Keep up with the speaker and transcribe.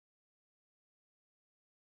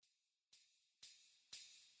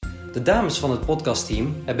De dames van het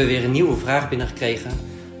podcastteam hebben weer een nieuwe vraag binnengekregen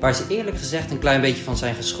waar ze eerlijk gezegd een klein beetje van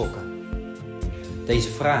zijn geschrokken. Deze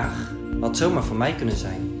vraag had zomaar van mij kunnen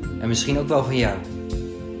zijn en misschien ook wel van jou.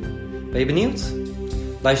 Ben je benieuwd?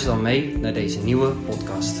 Luister dan mee naar deze nieuwe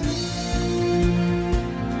podcast.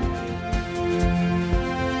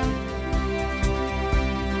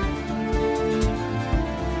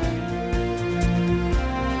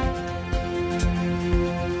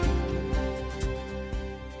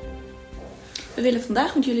 We willen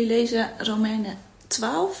vandaag met jullie lezen Romeinen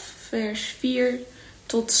 12, vers 4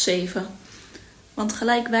 tot 7. Want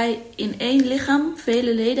gelijk wij in één lichaam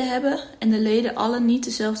vele leden hebben en de leden allen niet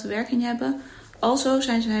dezelfde werking hebben, alzo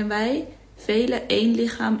zijn wij vele één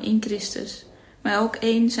lichaam in Christus. Maar elk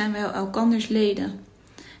één zijn wij elkanders leden.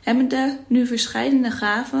 Hebbende nu verscheidene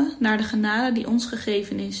gaven naar de genade die ons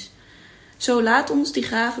gegeven is. Zo laat ons die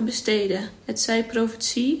gaven besteden. Het zij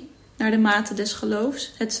profetie naar de mate des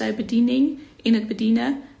geloofs, het zij bediening in het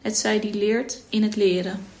bedienen, het zij die leert in het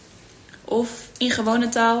leren. Of in gewone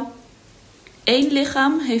taal, één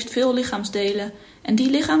lichaam heeft veel lichaamsdelen en die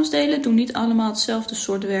lichaamsdelen doen niet allemaal hetzelfde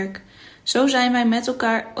soort werk. Zo zijn wij met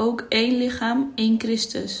elkaar ook één lichaam in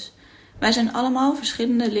Christus. Wij zijn allemaal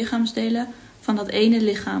verschillende lichaamsdelen van dat ene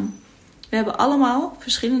lichaam. We hebben allemaal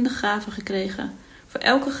verschillende gaven gekregen. Voor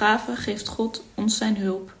elke gave geeft God ons zijn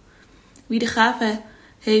hulp. Wie de gave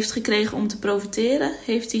heeft gekregen om te profiteren,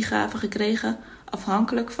 heeft die gave gekregen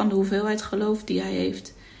afhankelijk van de hoeveelheid geloof die hij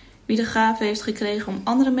heeft. Wie de gave heeft gekregen om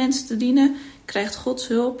andere mensen te dienen, krijgt Gods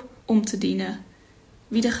hulp om te dienen.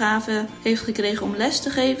 Wie de gave heeft gekregen om les te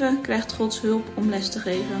geven, krijgt Gods hulp om les te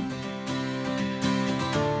geven.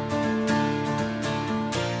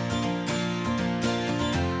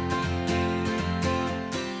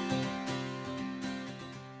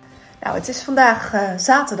 Nou, het is vandaag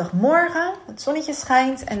zaterdagmorgen, het zonnetje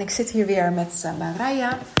schijnt en ik zit hier weer met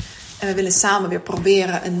Marija. En we willen samen weer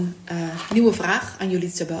proberen een nieuwe vraag aan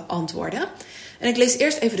jullie te beantwoorden. En ik lees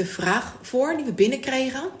eerst even de vraag voor die we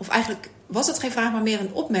binnenkregen. Of eigenlijk was het geen vraag, maar meer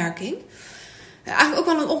een opmerking. Eigenlijk ook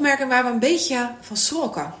wel een opmerking waar we een beetje van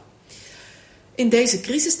schrokken. In deze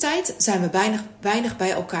crisistijd zijn we weinig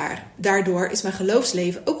bij elkaar. Daardoor is mijn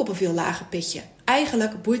geloofsleven ook op een veel lager pitje.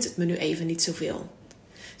 Eigenlijk boeit het me nu even niet zoveel.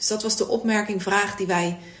 Dus dat was de opmerking-vraag die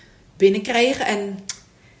wij binnenkregen. En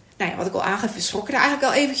nou ja, wat ik al aangaf, we schrokken er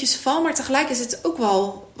eigenlijk al eventjes van. Maar tegelijk was het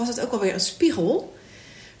ook wel weer een spiegel.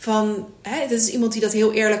 Dit is iemand die dat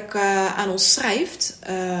heel eerlijk aan ons schrijft.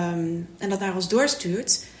 En dat naar ons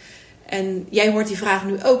doorstuurt. En jij hoort die vraag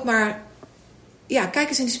nu ook. Maar ja, kijk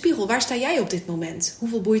eens in die spiegel. Waar sta jij op dit moment?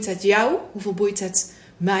 Hoeveel boeit het jou? Hoeveel boeit het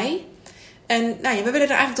mij? En nou ja, we willen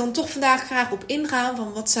er eigenlijk dan toch vandaag graag op ingaan.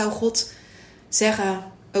 Van wat zou God zeggen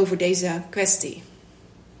over deze kwestie?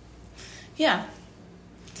 Ja,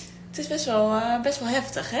 het is best wel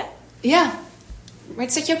heftig, hè? Ja, maar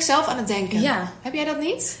het zet je ook zelf aan het denken. Ja. Heb jij dat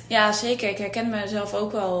niet? Ja, zeker. Ik herken mezelf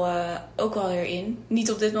ook wel hierin.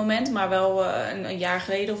 Niet op dit moment, maar wel een jaar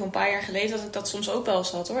geleden of een paar jaar geleden dat ik dat soms ook wel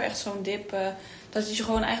eens had, hoor. Echt zo'n dip dat het je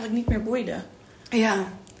gewoon eigenlijk niet meer boeide. Ja.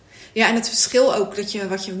 Ja, en het verschil ook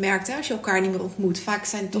wat je merkt, hè, als je elkaar niet meer ontmoet. Vaak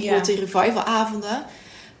zijn het toch wel die revivalavonden.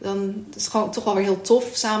 Dan is het gewoon toch wel weer heel tof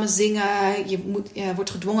samen zingen. Je wordt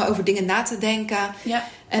gedwongen over dingen na te denken. Ja,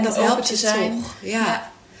 en dat helpt je toch.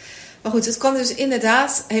 Ja. Maar goed, het kan dus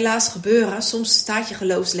inderdaad helaas gebeuren. Soms staat je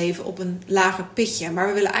geloofsleven op een lager pitje. Maar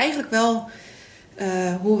we willen eigenlijk wel,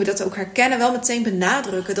 hoe we dat ook herkennen, wel meteen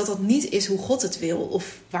benadrukken dat dat niet is hoe God het wil. Of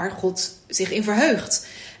waar God zich in verheugt.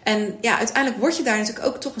 En ja, uiteindelijk word je daar natuurlijk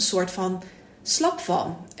ook toch een soort van slap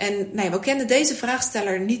van. En nee, we kenden deze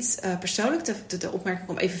vraagsteller niet persoonlijk. De opmerking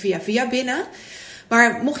kwam even via binnen.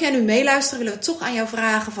 Maar mocht jij nu meeluisteren, willen we toch aan jou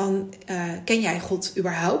vragen van, ken jij God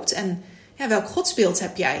überhaupt? En ja, welk godsbeeld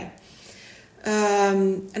heb jij?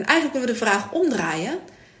 En eigenlijk willen we de vraag omdraaien.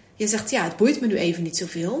 Je zegt, ja, het boeit me nu even niet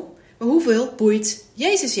zoveel. Maar hoeveel boeit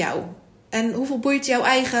Jezus jou? En hoeveel boeit jouw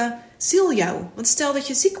eigen ziel jou? Want stel dat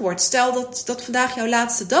je ziek wordt. Stel dat vandaag jouw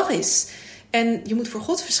laatste dag is. En je moet voor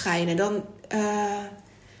God verschijnen. Dan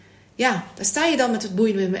daar sta je dan met het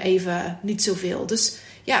boeit me even niet zoveel. Dus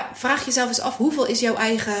ja, vraag jezelf eens af. Hoeveel is jouw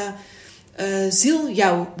eigen ziel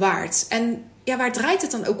jou waard? En ja, waar draait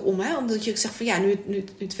het dan ook om? Hè? Omdat je zegt van ja, nu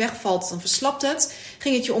het wegvalt, dan verslapt het.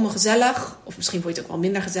 Ging het je om een gezellig, of misschien vond je het ook wel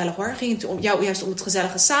minder gezellig hoor. Ging het jou juist om het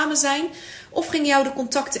gezellige samen zijn? Of ging jou de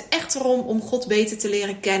contacten echt erom om God beter te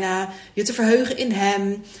leren kennen? Je te verheugen in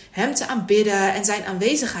hem te aanbidden en zijn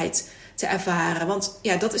aanwezigheid te ervaren? Want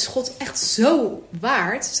ja, dat is God echt zo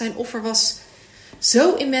waard. Zijn offer was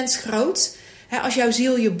zo immens groot. Als jouw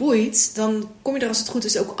ziel je boeit, dan kom je er als het goed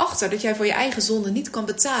is ook achter dat jij voor je eigen zonde niet kan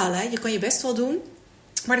betalen. Je kan je best wel doen,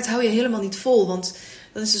 maar dat hou je helemaal niet vol. Want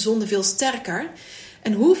dan is de zonde veel sterker.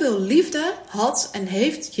 En hoeveel liefde had en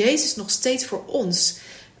heeft Jezus nog steeds voor ons?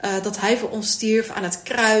 Dat hij voor ons stierf aan het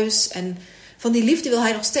kruis. En van die liefde wil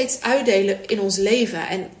hij nog steeds uitdelen in ons leven.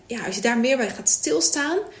 En ja, als je daar meer bij gaat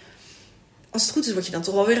stilstaan, als het goed is, word je dan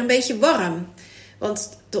toch wel weer een beetje warm. Want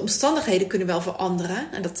de omstandigheden kunnen wel veranderen.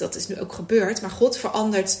 En dat is nu ook gebeurd. Maar God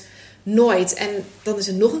verandert nooit. En dan is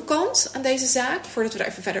er nog een kant aan deze zaak, voordat we daar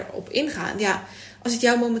even verder op ingaan. Ja, als het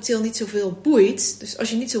jou momenteel niet zoveel boeit, dus als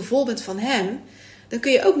je niet zo vol bent van hem, dan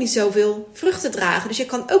kun je ook niet zoveel vruchten dragen. Dus je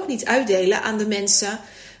kan ook niet uitdelen aan de mensen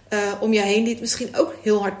om je heen die het misschien ook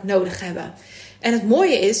heel hard nodig hebben. En het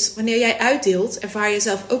mooie is, wanneer jij uitdeelt, ervaar je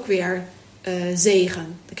zelf ook weer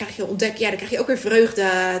zegen. Dan krijg je ook weer vreugde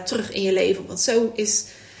terug in je leven. Want zo is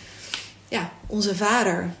onze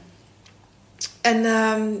Vader.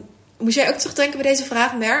 En moest jij ook terugdenken bij deze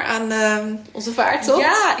vraag, Mer, aan onze vaartocht?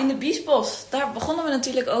 Ja, in de Biesbos. Daar begonnen we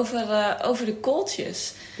natuurlijk over de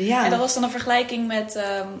kooltjes. Ja. En dat was dan een vergelijking met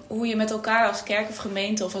hoe je met elkaar als kerk of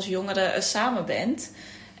gemeente of als jongeren samen bent.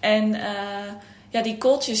 En die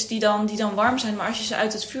kooltjes die dan warm zijn, maar als je ze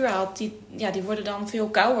uit het vuur haalt, die worden dan veel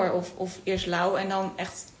kouder of eerst lauw en dan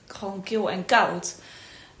echt gewoon kil en koud.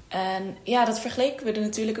 En ja, dat vergeleken we er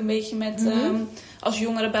natuurlijk een beetje met als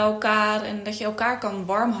jongeren bij elkaar en dat je elkaar kan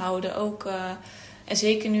warm houden ook. En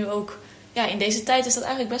zeker nu ook, in deze tijd is dat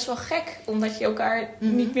eigenlijk best wel gek, omdat je elkaar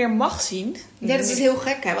niet meer mag zien. Ja, dat is heel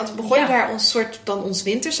gek, hè? Want we begonnen daar ons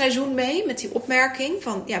winterseizoen mee, met die opmerking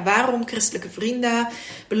van waarom christelijke vrienden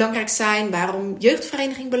belangrijk zijn, waarom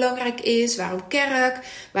jeugdvereniging belangrijk is, waarom kerk,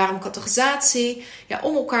 waarom catechisatie. Ja,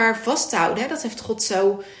 om elkaar vast te houden, hè? Dat heeft God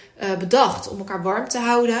zo bedacht, om elkaar warm te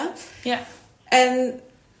houden. Ja. En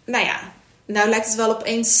nou lijkt het wel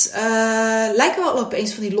opeens, lijken wel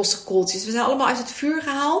opeens van die losse kooltjes. We zijn allemaal uit het vuur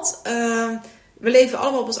gehaald. We leven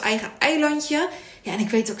allemaal op ons eigen eilandje. Ja, en ik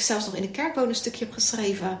weet ook zelfs nog in de kerkwoon een stukje heb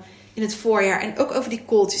geschreven in het voorjaar. En ook over die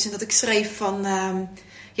kooltjes. En dat ik schreef van,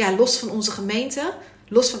 los van onze gemeente,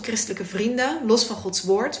 los van christelijke vrienden, los van Gods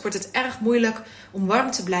woord, wordt het erg moeilijk om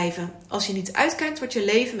warm te blijven. Als je niet uitkijkt, wordt je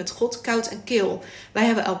leven met God koud en kil. Wij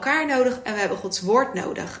hebben elkaar nodig en we hebben Gods woord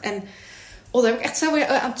nodig. En daar heb ik echt zo weer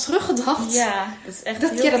aan teruggedacht. Ja, dat is echt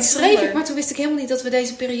heel dat schreef ik, maar toen wist ik helemaal niet dat we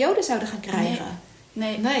deze periode zouden gaan krijgen.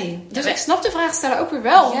 Nee. Dus ik snap de vraagsteller ook weer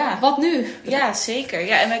wel. Ja. Wat nu? Ja, zeker.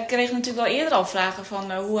 Ja, en we kregen natuurlijk wel eerder al vragen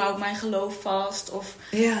van hoe hou ik mijn geloof vast? Of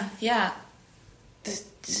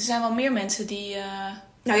dus er zijn wel meer mensen die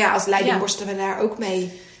als leiding worstelen we daar ook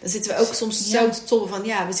mee. Dan zitten we ook soms zo te tobben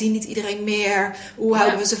van we zien niet iedereen meer. Hoe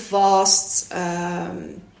houden we ze vast?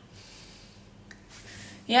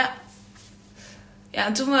 Ja,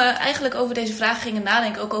 en toen we eigenlijk over deze vraag gingen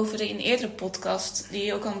nadenken, ook over in een eerdere podcast, die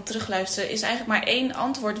je ook kan terugluisteren, is eigenlijk maar één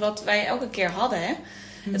antwoord wat wij elke keer hadden. Hè?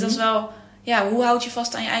 Het was wel, hoe houd je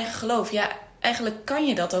vast aan je eigen geloof? Ja, eigenlijk kan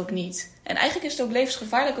je dat ook niet. En eigenlijk is het ook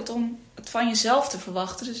levensgevaarlijk om het van jezelf te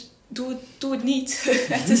verwachten. Dus doe het niet.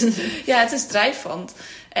 Het is drijfvand.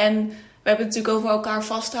 En we hebben het natuurlijk over elkaar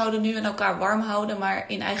vasthouden nu en elkaar warm houden, maar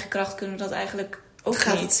in eigen kracht kunnen we dat eigenlijk ook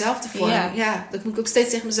gaat niet. Hetzelfde voor. Ja, dat moet ik ook steeds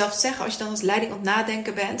tegen mezelf zeggen. Als je dan als leiding aan het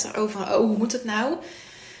nadenken bent over hoe moet het nou?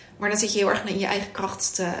 Maar dan zit je heel erg in je eigen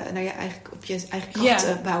kracht op je eigen kracht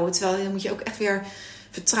te bouwen. Terwijl dan moet je ook echt weer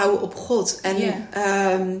vertrouwen op God. En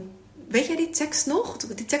weet jij die tekst nog?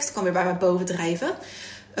 Die tekst kwam weer bij mij bovendrijven.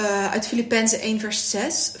 Uit Filippenzen 1 vers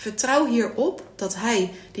 6. Vertrouw hierop dat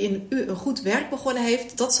hij die in u een goed werk begonnen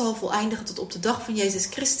heeft, dat zal voleindigen tot op de dag van Jezus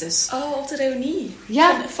Christus. Oh, op de reunie.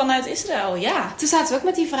 Ja. Vanuit Israël, ja. Toen zaten we ook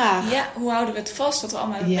met die vraag. Ja, hoe houden we het vast? Wat we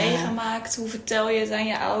allemaal hebben meegemaakt? Hoe vertel je het aan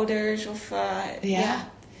je ouders? Of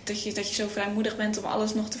dat je zo vrijmoedig bent om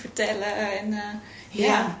alles nog te vertellen. En,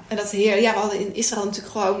 en dat we hadden in Israël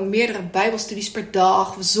natuurlijk gewoon meerdere bijbelstudies per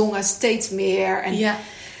dag. We zongen steeds meer. En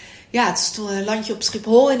het stond een landje op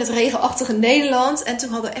Schiphol in het regenachtige Nederland. En toen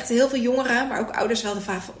hadden echt heel veel jongeren, maar ook ouders wel de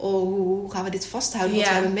vraag van, hoe gaan we dit vasthouden? Wat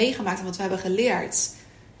we hebben meegemaakt en wat we hebben geleerd.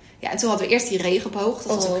 Ja, en toen hadden we eerst die regenboog.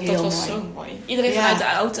 Dat was ook heel mooi. Dat was zo mooi. Iedereen vanuit de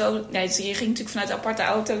auto. Nee, je ging natuurlijk vanuit de aparte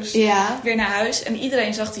auto's weer naar huis. En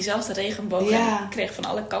iedereen zag diezelfde regenboog. Ja. En kreeg van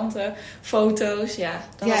alle kanten foto's. Ja,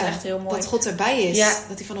 dat was echt heel mooi. Dat God erbij is. Ja.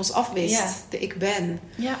 Dat hij van ons afwist. Ja. De ik ben.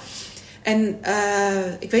 Ja. En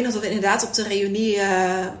ik weet nog dat we inderdaad op de reunie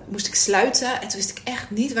moest ik sluiten. En toen wist ik echt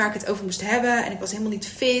niet waar ik het over moest hebben. En ik was helemaal niet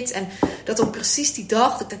fit. En dat ook precies die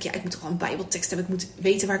dag. Dat ik dacht, ik moet toch wel een bijbeltekst hebben. Ik moet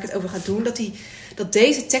weten waar ik het over ga doen. Dat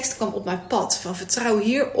deze tekst kwam op mijn pad. Van vertrouw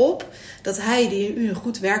hierop dat hij die in u een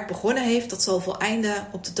goed werk begonnen heeft. Dat zal voleinden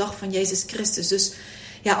op de dag van Jezus Christus. Dus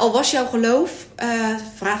ja, al was jouw geloof,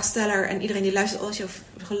 vraagsteller en iedereen die luistert, al was jouw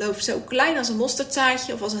geloof zo klein als een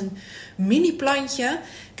mosterdzaadje of als een mini plantje.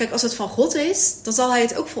 Kijk, als het van God is, dan zal hij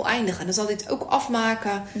het ook voleindigen. Dan zal hij het ook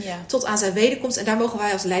afmaken tot aan zijn wederkomst. En daar mogen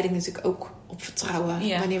wij als leiding natuurlijk ook op vertrouwen.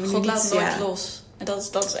 Ja, wanneer we God nu laat niet, nooit los. En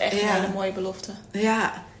dat is echt een hele mooie belofte.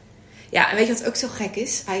 Ja. Ja, en weet je wat ook zo gek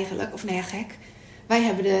is eigenlijk? Of gek. Wij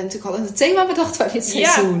hebben natuurlijk al een thema bedacht voor dit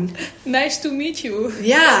seizoen. Nice to meet you.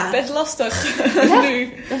 Ja. Best lastig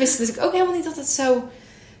nu. We wisten natuurlijk ook helemaal niet dat het zo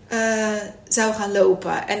zou gaan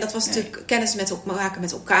lopen. En dat was natuurlijk kennis maken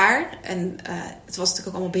met elkaar. En het was natuurlijk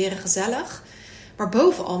ook allemaal berengezellig. Maar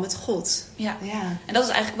bovenal met God. Ja. En dat is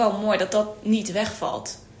eigenlijk wel mooi dat dat niet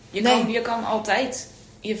wegvalt. Je kan altijd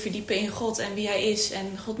je verdiepen in God en wie hij is.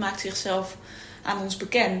 En God maakt zichzelf aan ons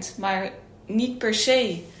bekend. Maar niet per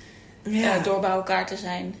se door bij elkaar te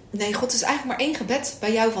zijn. Nee, God is eigenlijk maar 1 gebed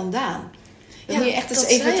bij jou vandaan. Dan moet je echt eens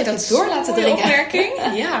even door laten dringen. Opmerking.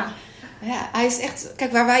 Ja. Ja, hij is echt...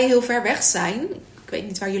 Kijk, waar wij heel ver weg zijn... Ik weet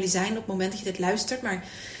niet waar jullie zijn op het moment dat je dit luistert, maar...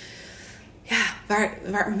 Ja,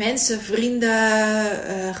 waar mensen,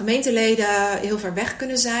 vrienden, gemeenteleden heel ver weg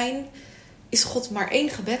kunnen zijn... is God maar 1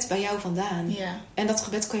 gebed bij jou vandaan. Ja. En dat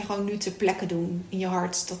gebed kan je gewoon nu ter plekke doen in je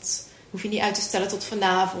hart. Dat hoef je niet uit te stellen tot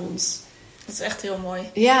vanavond. Dat is echt heel mooi.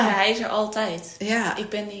 Ja. Hij is er altijd. Ja. Ik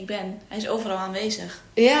ben die ik ben. Hij is overal aanwezig.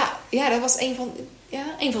 Ja, dat was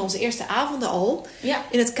een van onze eerste avonden al. Ja.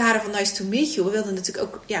 In het kader van Nice to Meet You. We wilden natuurlijk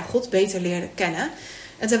ook God beter leren kennen. En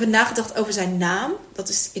toen hebben we nagedacht over zijn naam. Dat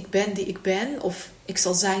is ik ben die ik ben. Of ik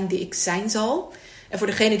zal zijn die ik zijn zal. En voor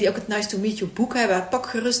degenen die ook het Nice to Meet You boek hebben... pak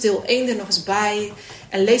gerust deel 1 er nog eens bij.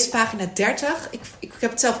 En lees pagina 30. Ik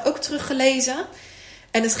heb het zelf ook teruggelezen.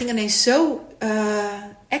 En het ging ineens zo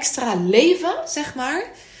extra leven, zeg maar.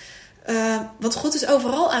 Want God is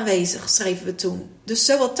overal aanwezig, schreven we toen. Dus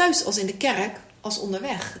zowel thuis als in de kerk als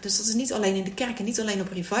onderweg. Dus dat is niet alleen in de kerk en niet alleen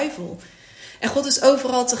op revival. En God is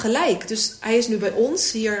overal tegelijk. Dus hij is nu bij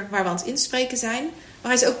ons, hier waar we aan het inspreken zijn.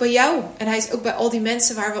 Maar hij is ook bij jou. En hij is ook bij al die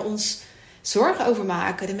mensen waar we ons zorgen over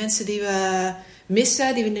maken. De mensen die we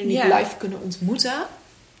missen, die we nu niet live kunnen ontmoeten.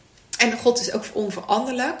 En God is ook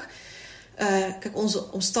onveranderlijk. Kijk,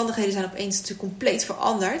 onze omstandigheden zijn opeens natuurlijk compleet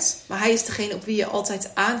veranderd. Maar hij is degene op wie je altijd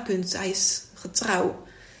aan kunt. Hij is getrouw.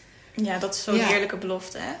 Ja, dat is zo'n heerlijke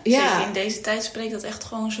belofte, hè? Ja. Zeker in deze tijd spreekt dat echt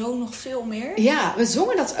gewoon zo nog veel meer. Ja, we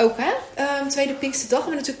zongen dat ook, hè? Tweede Pinksterdag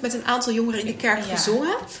hebben we natuurlijk met een aantal jongeren in de kerk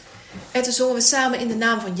gezongen. En toen zongen we samen in de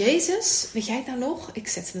naam van Jezus. Weet jij het nou nog? Ik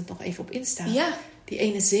zette het nog even op Insta. Ja. Die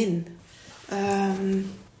ene zin.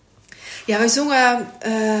 Wij zongen...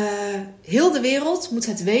 heel de wereld moet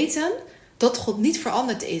het weten dat God niet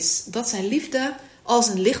veranderd is. Dat zijn liefde als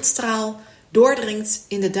een lichtstraal doordringt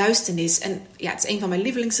in de duisternis. En ja, het is een van mijn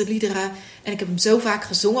lievelingsliederen. En ik heb hem zo vaak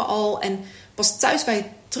gezongen al. En pas thuis bij het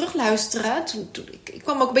terugluisteren... Ik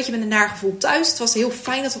kwam ook een beetje met een naar gevoel thuis. Het was heel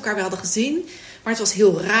fijn dat we elkaar weer hadden gezien. Maar het was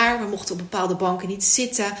heel raar. We mochten op bepaalde banken niet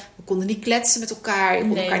zitten. We konden niet kletsen met elkaar. We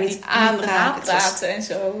konden elkaar niet aanraken. Praten en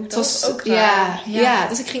zo. Het was ook raar. Ja,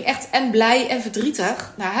 dus ik ging echt en blij en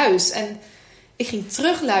verdrietig naar huis. En ik ging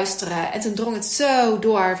terugluisteren. En toen drong het zo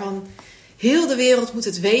door van... Heel de wereld moet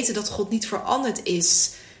het weten dat God niet veranderd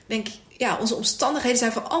is. Ik denk, onze omstandigheden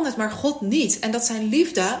zijn veranderd, maar God niet. En dat zijn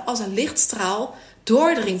liefde als een lichtstraal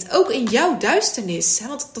doordringt. Ook in jouw duisternis. Hè?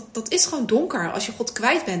 Want dat is gewoon donker. Als je God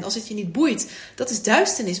kwijt bent, als het je niet boeit. Dat is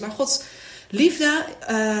duisternis. Maar Gods liefde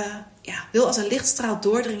wil als een lichtstraal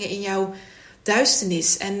doordringen in jouw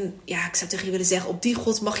duisternis. En ik zou tegen je willen zeggen, op die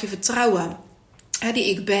God mag je vertrouwen. Die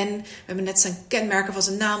ik ben. We hebben net zijn kenmerken van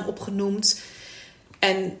zijn naam opgenoemd.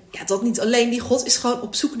 En dat niet alleen. Die God is gewoon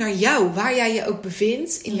op zoek naar jou. Waar jij je ook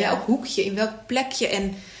bevindt. In welk hoekje, in welk plekje.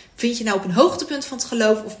 En vind je nou op een hoogtepunt van het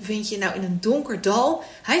geloof? Of bevind je nou in een donker dal?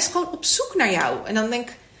 Hij is gewoon op zoek naar jou. En dan denk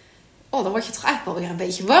ik... dan word je toch eigenlijk wel weer een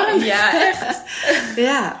beetje warm. Ja, echt.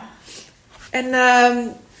 Ja.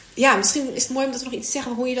 En misschien is het mooi om dat nog iets te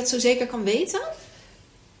zeggen... hoe je dat zo zeker kan weten.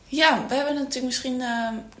 Ja, we hebben natuurlijk misschien...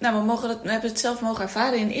 we hebben het zelf mogen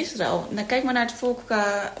ervaren in Israël. Nou, kijk maar naar het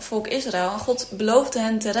volk Israël. En God beloofde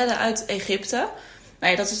hen te redden uit Egypte.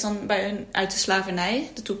 Nou ja, dat is dan bij hun uit de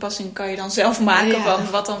slavernij. De toepassing kan je dan zelf maken van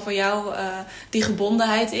wat dan voor jou die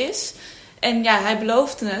gebondenheid is. En hij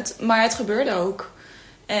beloofde het, maar het gebeurde ook.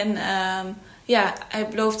 En hij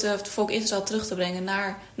beloofde het volk Israël terug te brengen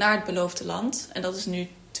naar het beloofde land. En dat is nu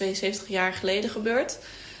 72 jaar geleden gebeurd.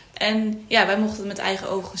 En wij mochten het met eigen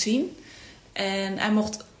ogen zien. En hij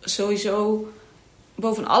mocht sowieso...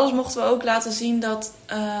 Boven alles mochten we ook laten zien dat...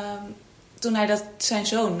 toen hij zijn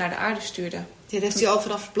zoon naar de aarde stuurde. Ja, dat heeft hij al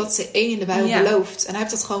vanaf bladzijde 1 in de Bijbel beloofd. En hij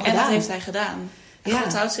heeft dat gewoon gedaan. En dat heeft hij gedaan. En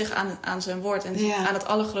God houdt zich aan zijn woord. En aan het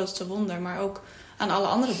allergrootste wonder. Maar ook aan alle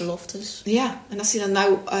andere beloftes. Ja, en als hij dan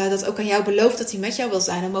nou dat ook aan jou belooft dat hij met jou wil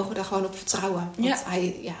zijn, dan mogen we daar gewoon op vertrouwen. Want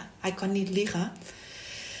hij kan niet liegen.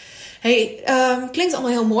 Hey, klinkt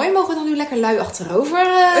allemaal heel mooi. Mogen we dan nu lekker lui achterover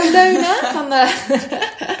leunen?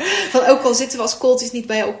 Van ook al zitten we als kooltjes niet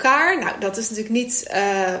bij elkaar. Nou, dat is natuurlijk niet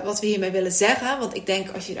wat we hiermee willen zeggen. Want ik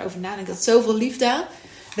denk, als je erover nadenkt, dat zoveel liefde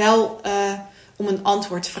wel om een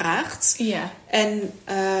antwoord vraagt. Ja. En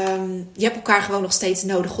je hebt elkaar gewoon nog steeds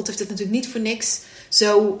nodig. God heeft het natuurlijk niet voor niks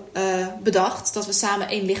zo bedacht. Dat we samen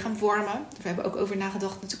één lichaam vormen. Daar hebben we ook over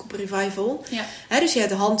nagedacht natuurlijk op Revival. Ja. Dus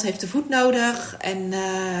de hand heeft de voet nodig. En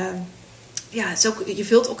je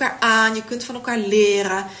vult elkaar aan. Je kunt van elkaar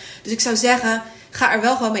leren. Dus ik zou zeggen, ga er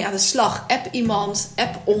wel gewoon mee aan de slag. App iemand,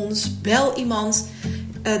 app ons, bel iemand.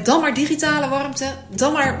 Dan maar digitale warmte.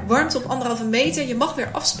 Dan maar warmte op 1,5 meter. Je mag weer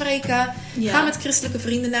afspreken. Ja. Ga met christelijke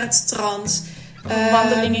vrienden naar het strand. Een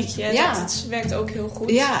wandelingetje, dat werkt ook heel goed.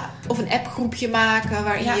 Ja, of een appgroepje maken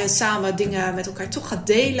waarin je samen dingen met elkaar toch gaat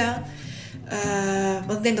delen.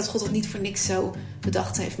 Want ik denk dat God dat niet voor niks zo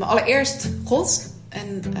bedacht heeft. Maar allereerst God.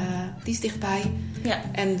 En die is dichtbij. Ja.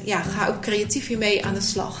 En ga ook creatief hiermee aan de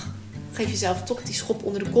slag. Geef jezelf toch die schop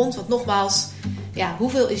onder de kont. Want nogmaals,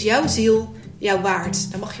 hoeveel is jouw ziel jou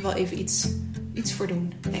waard? Daar mag je wel even iets voor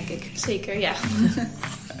doen, denk ik. Zeker, ja.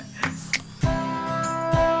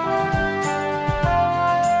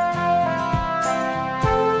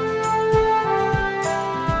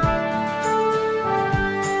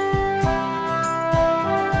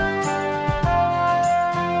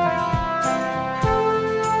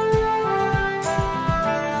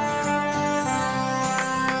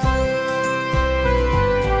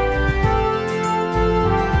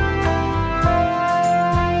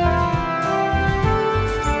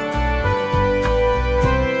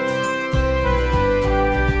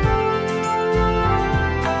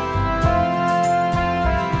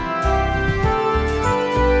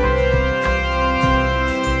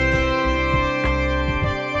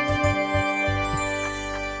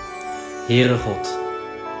 Heere God,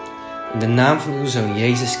 in de naam van uw Zoon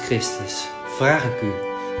Jezus Christus vraag ik u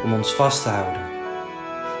om ons vast te houden.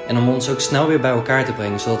 En om ons ook snel weer bij elkaar te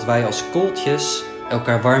brengen, zodat wij als kooltjes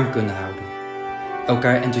elkaar warm kunnen houden.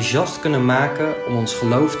 Elkaar enthousiast kunnen maken om ons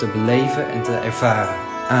geloof te beleven en te ervaren.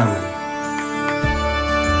 Amen.